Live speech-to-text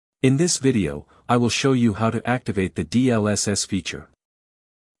In this video, I will show you how to activate the DLSS feature.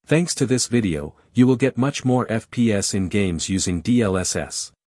 Thanks to this video, you will get much more FPS in games using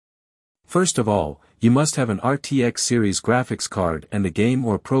DLSS. First of all, you must have an RTX series graphics card and the game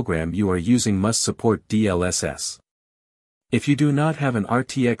or program you are using must support DLSS. If you do not have an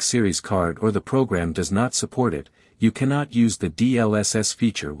RTX series card or the program does not support it, you cannot use the DLSS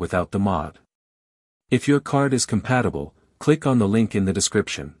feature without the mod. If your card is compatible, click on the link in the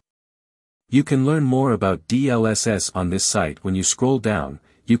description. You can learn more about DLSS on this site. When you scroll down,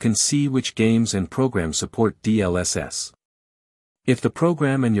 you can see which games and programs support DLSS. If the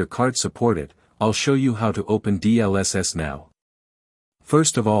program and your card support it, I'll show you how to open DLSS now.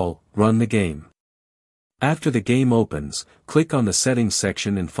 First of all, run the game. After the game opens, click on the Settings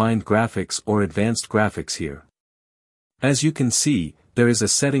section and find Graphics or Advanced Graphics here. As you can see, there is a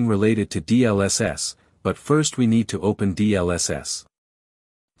setting related to DLSS, but first we need to open DLSS.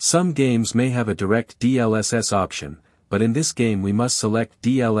 Some games may have a direct DLSS option, but in this game we must select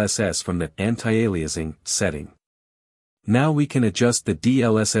DLSS from the anti-aliasing setting. Now we can adjust the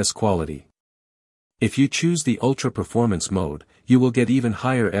DLSS quality. If you choose the Ultra Performance mode, you will get even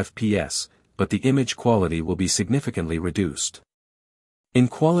higher FPS, but the image quality will be significantly reduced. In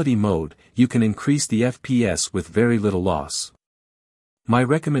Quality mode, you can increase the FPS with very little loss. My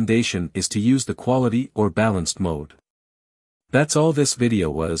recommendation is to use the Quality or Balanced mode. That's all this video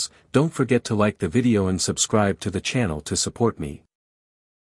was. Don't forget to like the video and subscribe to the channel to support me.